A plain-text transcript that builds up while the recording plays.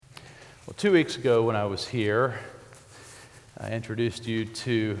Well, 2 weeks ago when I was here, I introduced you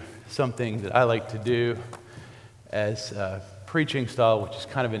to something that I like to do as a preaching style, which is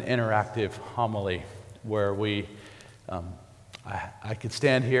kind of an interactive homily where I could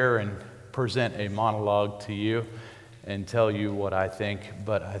stand here and present a monologue to you and tell you what I think,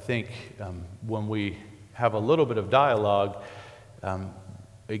 but I think when we have a little bit of dialogue,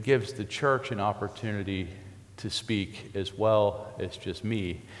 it gives the church an opportunity to speak as well as just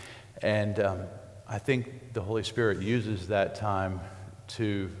me. And I think the Holy Spirit uses that time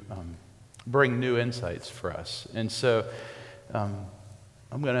to bring new insights for us. And so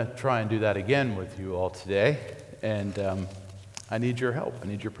I'm going to try and do that again with you all today. And I need your help. I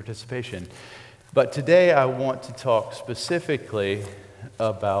need your participation. But today I want to talk specifically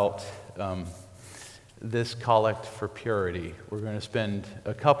about this collect for purity. We're going to spend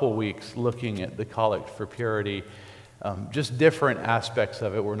a couple weeks looking at the collect for purity, just different aspects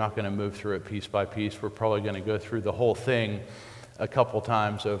of it. We're not going to move through it piece by piece. We're probably going to go through the whole thing a couple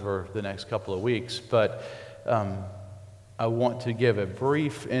times over the next couple of weeks. But I want to give a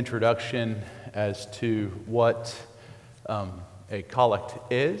brief introduction as to what a collect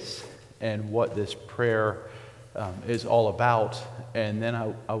is and what this prayer is all about. And then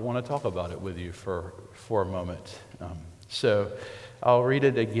I want to talk about it with you for a moment. So I'll read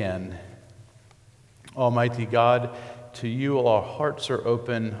it again. Almighty God, to you all our hearts are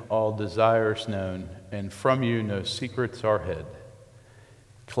open, all desires known, and from you no secrets are hid.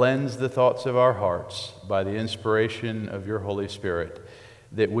 Cleanse the thoughts of our hearts by the inspiration of your Holy Spirit,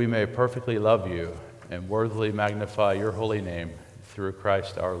 that we may perfectly love you and worthily magnify your holy name through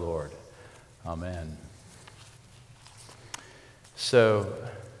Christ our Lord. Amen. So,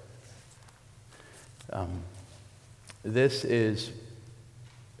 this is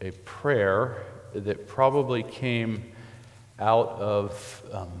a prayer that probably came out of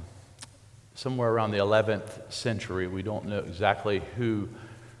somewhere around the 11th century. We don't know exactly who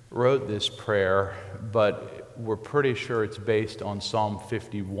wrote this prayer, but we're pretty sure it's based on Psalm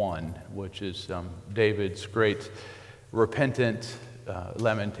 51, which is David's great repentant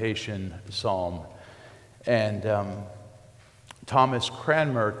lamentation psalm. And Thomas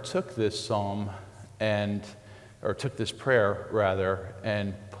Cranmer took this psalm took this prayer rather,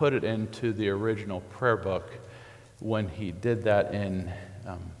 and put it into the original prayer book when he did that in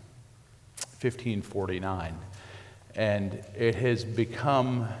 1549. And it has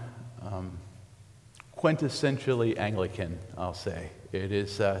become quintessentially Anglican, I'll say. It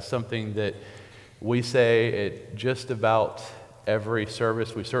is something that we say at just about every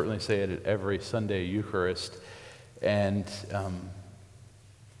service. We certainly say it at every Sunday Eucharist. And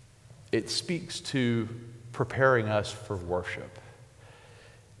it speaks to preparing us for worship.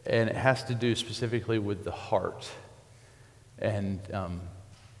 And it has to do specifically with the heart and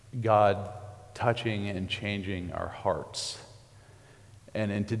God touching and changing our hearts.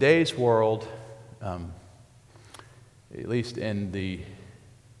 And in today's world, at least in the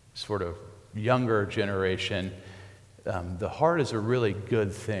sort of younger generation, the heart is a really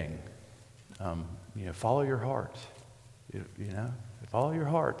good thing. Follow your heart. Follow your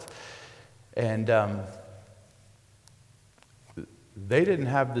heart. And they didn't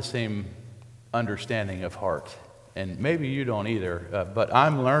have the same understanding of heart. And maybe you don't either. But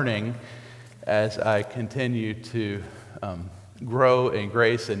I'm learning as I continue to grow in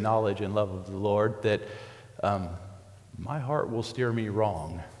grace and knowledge and love of the Lord that my heart will steer me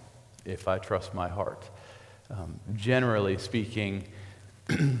wrong if I trust my heart. Generally speaking,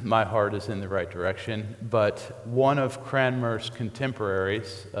 my heart is in the right direction, but one of Cranmer's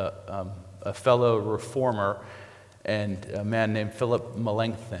contemporaries, a fellow reformer, and a man named Philip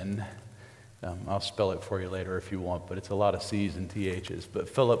Melanchthon, I'll spell it for you later if you want, but it's a lot of C's and TH's, but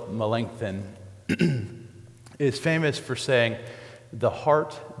Philip Melanchthon is famous for saying, the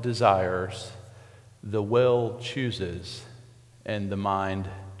heart desires, the will chooses, and the mind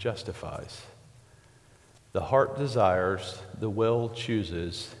justifies. The heart desires, the will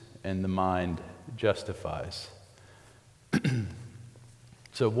chooses, and the mind justifies.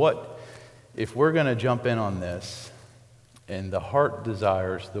 So if we're going to jump in on this, and the heart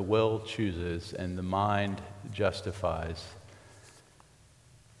desires, the will chooses, and the mind justifies,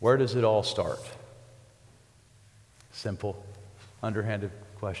 where does it all start? Simple, underhanded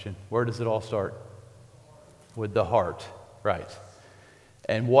question. Where does it all start? With the heart, right.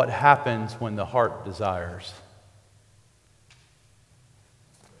 And what happens when the heart desires?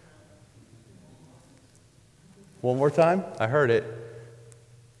 One more time? I heard it.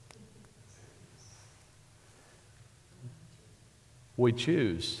 We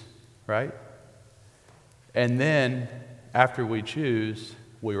choose, right? And then, after we choose,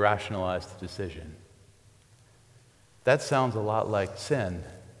 we rationalize the decision. That sounds a lot like sin,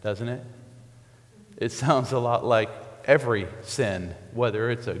 doesn't it? It sounds a lot like every sin,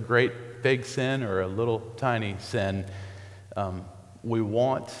 whether it's a great big sin or a little tiny sin. We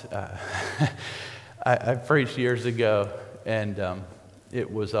want, I preached years ago, and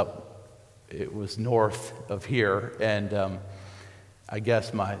it was north of here, and I guess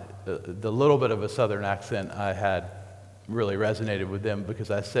the little bit of a southern accent I had really resonated with them,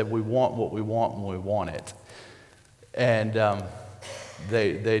 because I said, we want what we want when we want it. And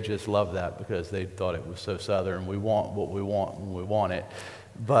they just loved that, because they thought it was so southern. We want what we want when we want it.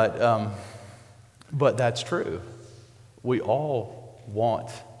 But that's true. We all want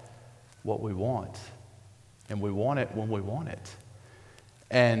what we want, and we want it when we want it.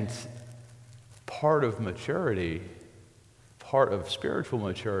 And part of maturity, part of spiritual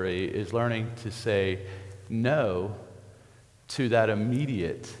maturity, is learning to say no to that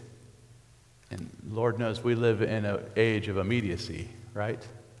immediate. And Lord knows we live in an age of immediacy, right?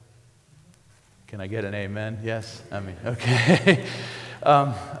 Can I get an amen? Yes? Okay.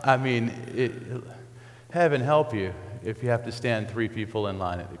 Heaven help you if you have to stand 3 people in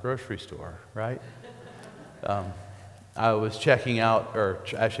line at the grocery store, right? I was checking out, or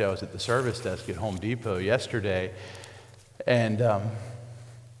actually I was at the service desk at Home Depot yesterday, and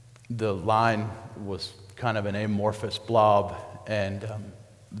the line was kind of an amorphous blob, and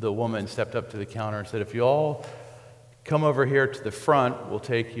the woman stepped up to the counter and said, if you all come over here to the front, we'll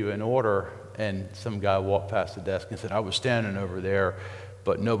take you in order. And some guy walked past the desk and said, I was standing over there,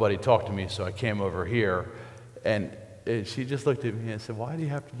 but nobody talked to me, so I came over here. And she just looked at me and said, why do you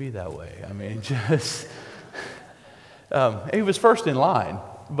have to be that way? He was first in line,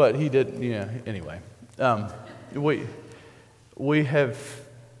 but he didn't, anyway. We have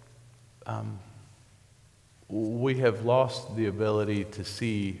lost the ability to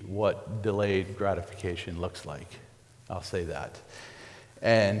see what delayed gratification looks like. I'll say that.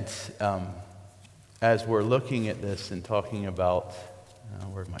 And as we're looking at this and talking about,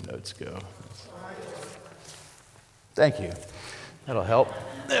 where'd my notes go? Thank you. That'll help.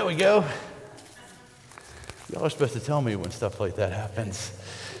 There we go. Y'all are supposed to tell me when stuff like that happens.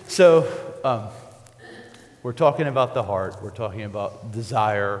 So, we're talking about the heart. We're talking about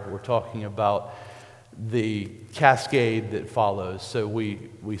desire. We're talking about the cascade that follows. So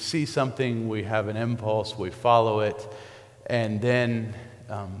we see something, we have an impulse, we follow it, and then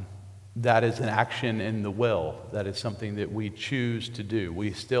that is an action in the will. That is something that we choose to do.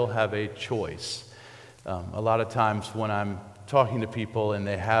 We still have a choice. A lot of times when I'm talking to people and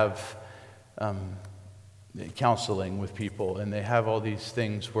they have counseling with people, and they have all these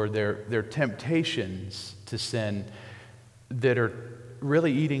things where they're temptations to sin that are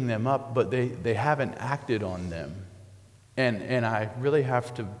really eating them up, but they haven't acted on them. And I really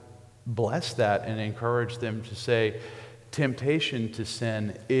have to bless that and encourage them to say, temptation to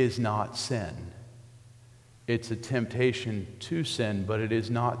sin is not sin. It's a temptation to sin, but it is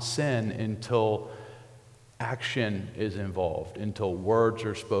not sin until action is involved, until words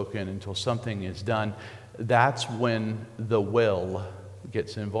are spoken, until something is done. That's when the will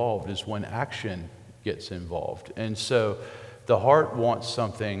gets involved, is when action gets involved. And so the heart wants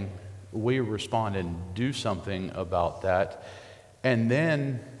something, we respond and do something about that, and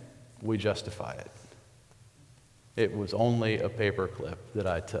then we justify it. It was only a paper clip that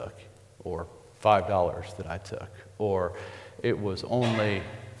I took, or $5 that I took, or it was only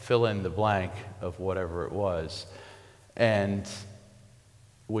fill in the blank of whatever it was. And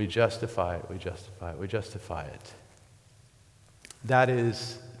we justify it, we justify it, we justify it. That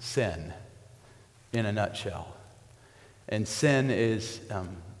is sin in a nutshell. And sin is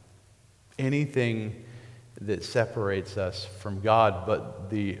anything that separates us from God. But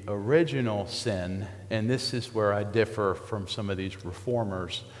the original sin, and this is where I differ from some of these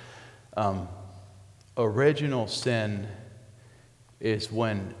reformers, original sin is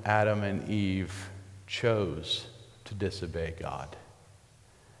when Adam and Eve chose to disobey God.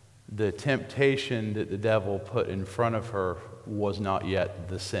 The temptation that the devil put in front of her was not yet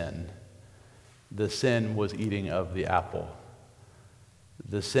the sin. The sin was eating of the apple.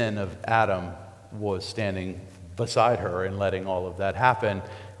 The sin of Adam was standing beside her and letting all of that happen,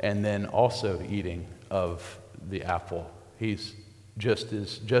 and then also eating of the apple. He's just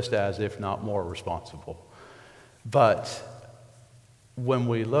as, if not more, responsible. But when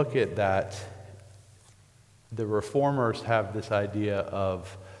we look at that, the reformers have this idea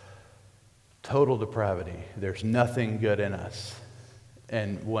of total depravity. There's nothing good in us.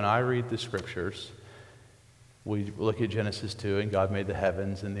 And when I read the scriptures, we look at Genesis 2, and God made the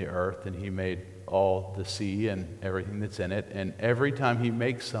heavens and the earth, and he made all the sea and everything that's in it. And every time he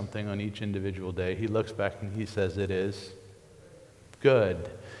makes something on each individual day, he looks back and he says it is good.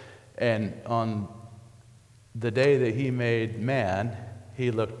 And on the day that he made man,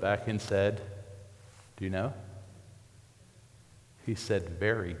 he looked back and said, do you know? He said,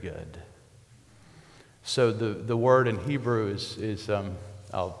 very good. So the word in Hebrew is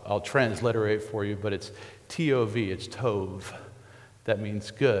I'll transliterate for you, but it's T-O-V, it's tov. That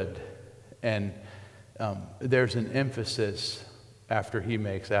means good. And there's an emphasis after he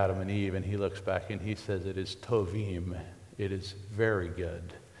makes Adam and Eve, and he looks back and he says it is tovim. It is very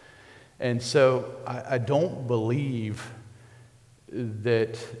good. And so I don't believe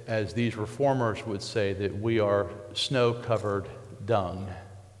that, as these reformers would say, that we are snow-covered dung.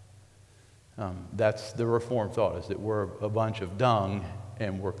 That's the Reformed thought, is that we're a bunch of dung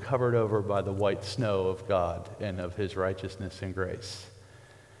and we're covered over by the white snow of God and of his righteousness and grace.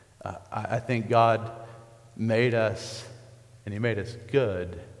 I think God made us, and he made us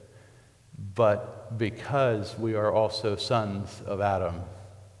good, but because we are also sons of Adam,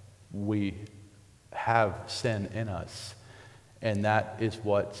 we have sin in us, and that is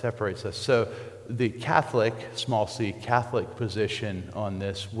what separates us. So the Catholic, small c, Catholic position on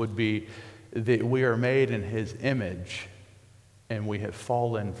this would be that we are made in his image and we have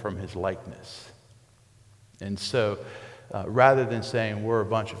fallen from his likeness. And so rather than saying we're a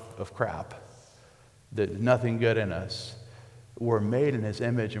bunch of crap, that nothing good in us, we're made in his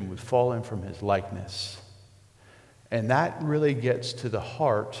image and we've fallen from his likeness. And that really gets to the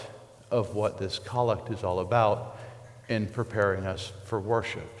heart of what this collect is all about in preparing us for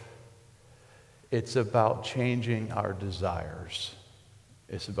worship. It's about changing our desires.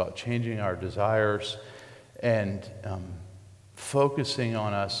 It's about changing our desires and focusing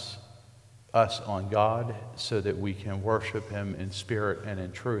on us on God so that we can worship him in spirit and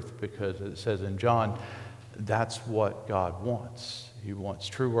in truth, because it says in John, that's what God wants. He wants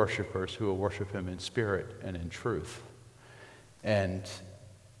true worshipers who will worship him in spirit and in truth. And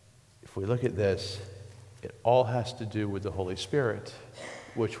if we look at this, it all has to do with the Holy Spirit,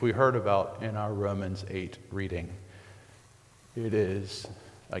 which we heard about in our Romans 8 reading. It is,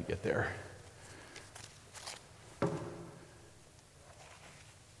 I get there.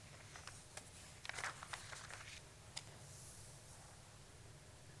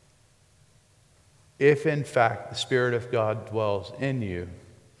 If in fact the Spirit of God dwells in you,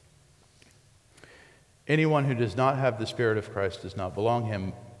 anyone who does not have the Spirit of Christ does not belong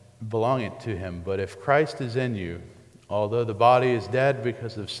to him. But if Christ is in you, although the body is dead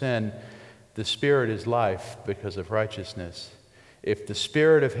because of sin, the Spirit is life because of righteousness. If the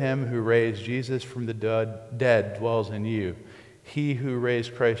Spirit of him who raised Jesus from the dead dwells in you, he who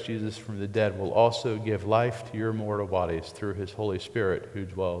raised Christ Jesus from the dead will also give life to your mortal bodies through his Holy Spirit who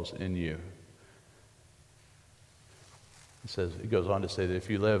dwells in you. It goes on to say that if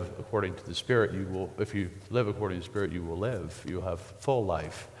you live according to the Spirit, if you live according to the Spirit, you will live. You will have full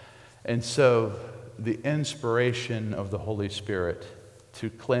life. And so the inspiration of the Holy Spirit to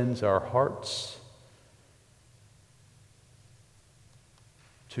cleanse our hearts,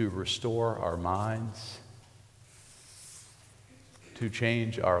 to restore our minds, to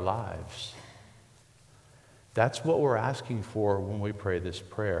change our lives. That's what we're asking for when we pray this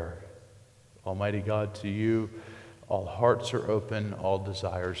prayer. Almighty God, to you all hearts are open, all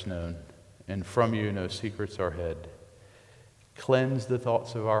desires known, and from you no secrets are hid. Cleanse the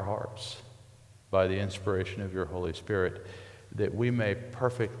thoughts of our hearts by the inspiration of your Holy Spirit, that we may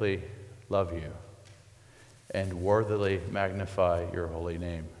perfectly love you and worthily magnify your holy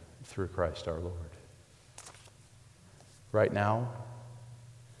name through Christ our Lord. Right now,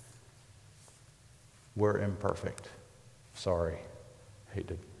 we're imperfect. Sorry, I hate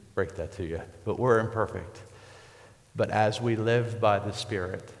to break that to you, but we're imperfect. But as we live by the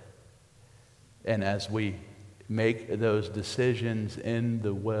Spirit, and as we make those decisions in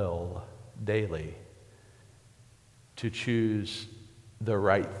the will daily to choose the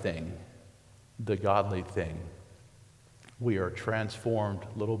right thing, the godly thing, we are transformed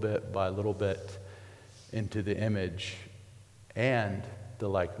little bit by little bit into the image and the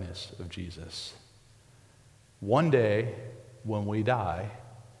likeness of Jesus. One day, when we die,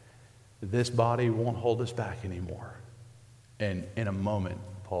 this body won't hold us back anymore. And in a moment,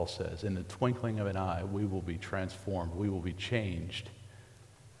 Paul says, in the twinkling of an eye, we will be transformed. We will be changed.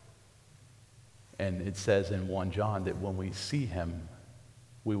 And it says in 1 John that when we see him,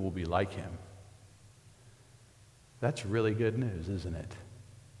 we will be like him. That's really good news, isn't it?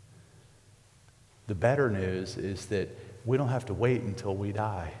 The better news is that we don't have to wait until we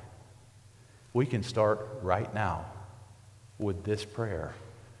die. We can start right now with this prayer.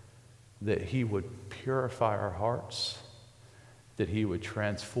 that he would purify our hearts, that he would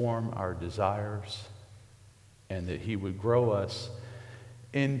transform our desires, and that he would grow us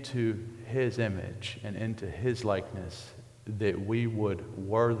into his image and into his likeness, that we would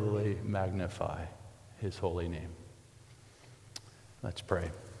worthily magnify his holy name. Let's pray.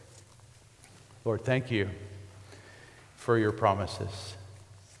 Lord, thank you for your promises.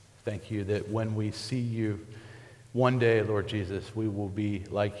 Thank you that when we see you one day, Lord Jesus, we will be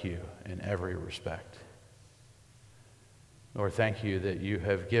like you in every respect. Lord, thank you that you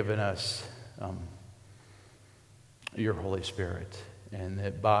have given us your Holy Spirit, and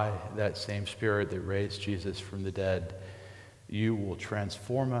that by that same Spirit that raised Jesus from the dead, you will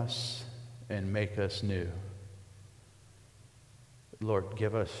transform us and make us new. Lord,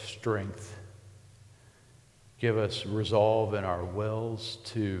 give us strength. Give us resolve in our wills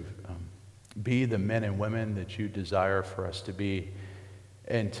to be the men and women that you desire for us to be,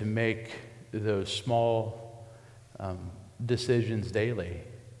 and to make those small decisions daily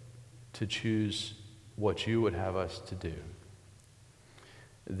to choose what you would have us to do,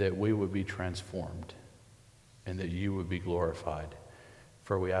 that we would be transformed and that you would be glorified.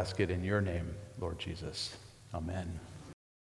 For we ask it in your name, Lord Jesus. Amen.